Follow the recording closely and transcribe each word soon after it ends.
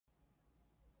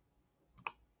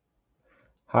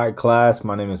Hi, class.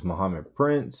 My name is Mohammed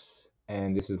Prince,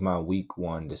 and this is my week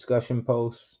one discussion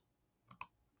post.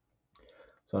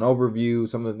 So, an overview,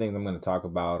 some of the things I'm going to talk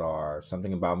about are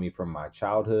something about me from my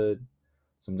childhood,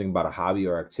 something about a hobby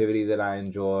or activity that I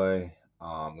enjoy.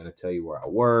 I'm going to tell you where I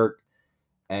work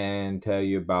and tell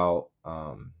you about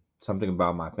something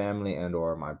about my family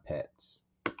and/or my pets.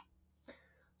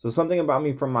 So, something about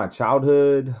me from my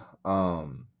childhood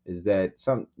is that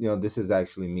this is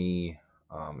actually me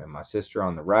and my sister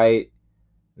on the right.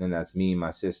 And then that's me,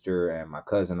 my sister, and my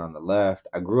cousin on the left.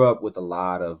 I grew up with a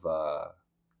lot of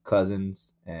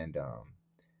cousins and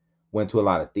went to a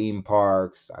lot of theme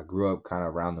parks. I grew up kind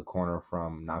of around the corner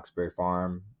from Knoxbury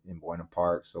Farm in Buena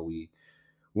Park, so we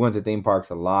went to theme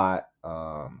parks a lot.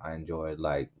 I enjoyed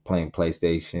like playing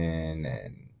PlayStation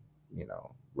and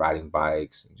riding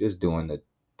bikes and just doing the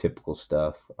typical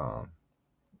stuff.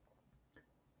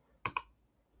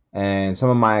 And some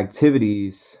of my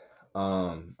activities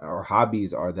or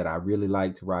hobbies are that I really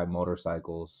like to ride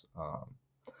motorcycles.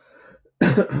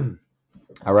 I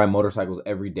ride motorcycles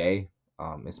every day.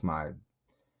 It's my,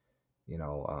 you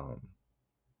know,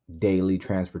 daily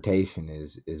transportation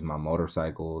is my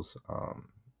motorcycles.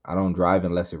 I don't drive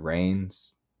unless it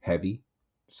rains heavy.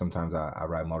 Sometimes I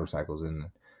ride motorcycles in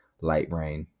light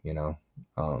rain.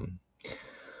 Um,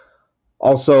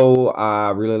 Also, I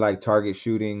really like target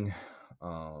shooting.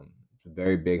 It's a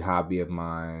very big hobby of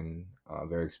mine, a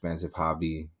very expensive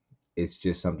hobby. It's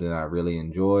just something that I really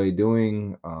enjoy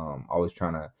doing. Always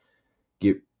trying to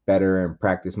get better and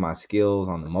practice my skills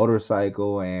on the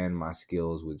motorcycle and my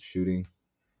skills with shooting.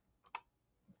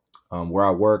 Where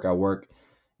I work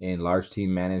in large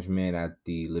team management at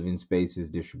the Living Spaces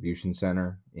Distribution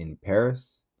Center in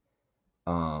Paris.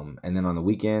 And then on the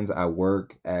weekends, I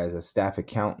work as a staff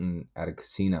accountant at a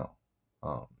casino.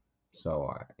 Um, so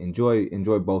I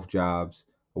enjoy both jobs.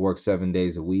 I work 7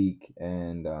 days a week,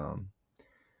 and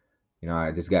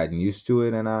I just gotten used to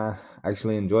it, and I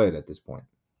actually enjoy it at this point.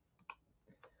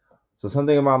 So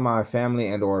something about my family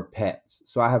and/or pets.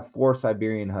 So I have four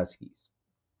Siberian Huskies.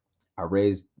 I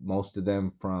raised most of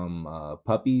them from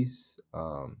puppies.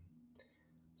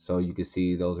 So you can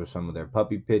see those are some of their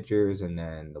puppy pictures, and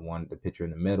then the picture in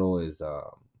the middle is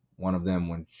one of them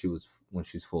when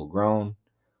she's full grown.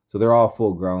 So they're all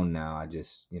full grown now. I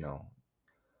just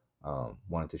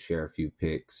wanted to share a few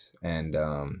pics, and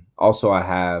also I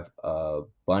have a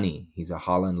bunny. He's a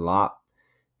Holland Lop.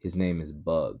 His name is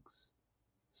Bugs.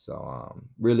 So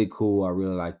really cool. I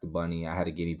really like the bunny. I had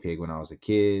a guinea pig when I was a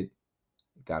kid.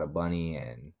 Got a bunny,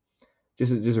 and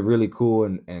just a really cool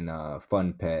and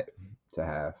fun pet to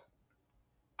have.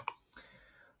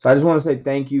 So I just want to say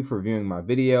thank you for viewing my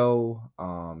video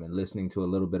and listening to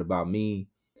a little bit about me.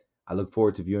 I look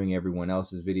forward to viewing everyone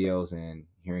else's videos and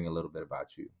hearing a little bit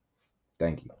about you.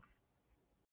 Thank you.